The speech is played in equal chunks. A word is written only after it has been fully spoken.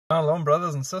Shalom,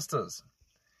 brothers and sisters.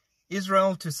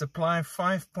 Israel to supply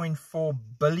 $5.4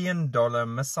 billion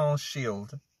missile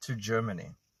shield to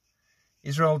Germany.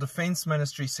 Israel Defense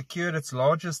Ministry secured its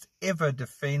largest ever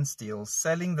defense deal,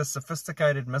 selling the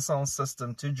sophisticated missile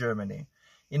system to Germany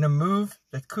in a move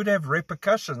that could have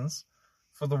repercussions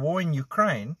for the war in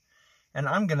Ukraine, and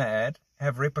I'm going to add,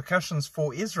 have repercussions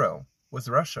for Israel with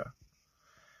Russia.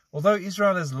 Although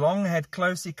Israel has long had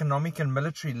close economic and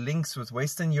military links with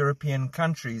Western European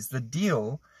countries, the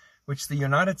deal, which the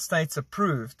United States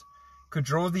approved, could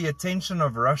draw the attention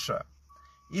of Russia.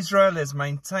 Israel has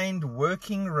maintained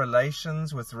working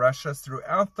relations with Russia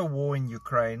throughout the war in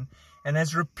Ukraine and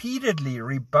has repeatedly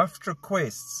rebuffed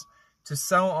requests to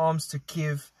sell arms to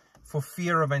Kyiv for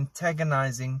fear of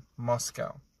antagonizing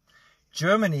Moscow.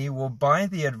 Germany will buy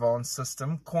the advanced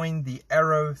system, coined the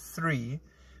Arrow 3,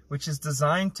 which is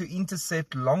designed to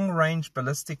intercept long-range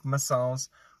ballistic missiles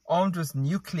armed with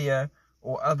nuclear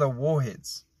or other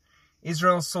warheads.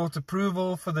 Israel sought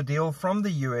approval for the deal from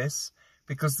the US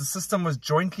because the system was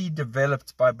jointly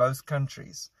developed by both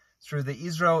countries through the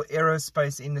Israel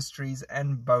Aerospace Industries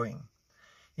and Boeing.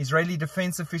 Israeli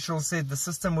defense officials said the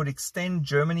system would extend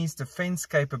Germany's defense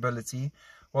capability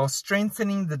while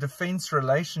strengthening the defense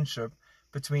relationship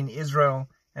between Israel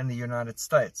and the United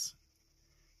States.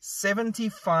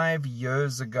 75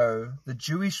 years ago, the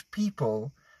Jewish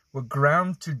people were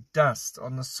ground to dust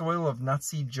on the soil of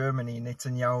Nazi Germany,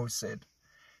 Netanyahu said.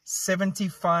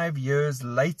 75 years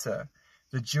later,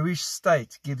 the Jewish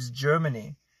state gives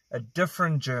Germany, a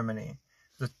different Germany,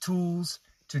 the tools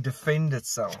to defend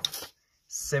itself.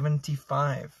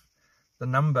 75. The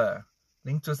number,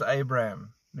 linked with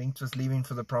Abraham, linked with leaving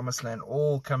for the promised land,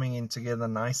 all coming in together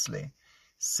nicely.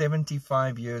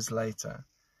 75 years later,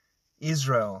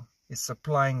 Israel is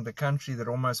supplying the country that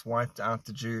almost wiped out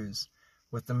the Jews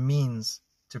with the means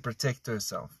to protect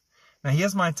herself. Now,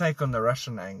 here's my take on the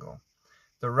Russian angle.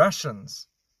 The Russians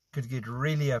could get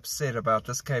really upset about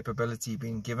this capability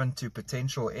being given to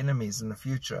potential enemies in the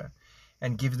future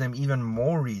and give them even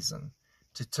more reason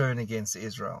to turn against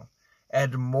Israel.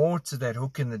 Add more to that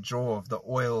hook in the jaw of the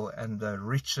oil and the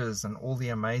riches and all the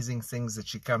amazing things that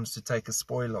she comes to take a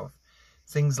spoil of.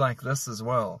 Things like this as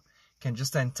well can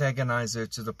just antagonize her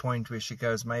to the point where she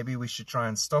goes, maybe we should try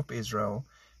and stop Israel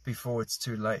before it's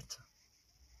too late.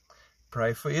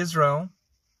 Pray for Israel.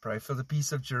 Pray for the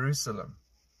peace of Jerusalem.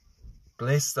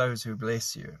 Bless those who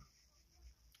bless you.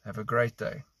 Have a great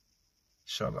day.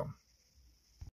 Shalom.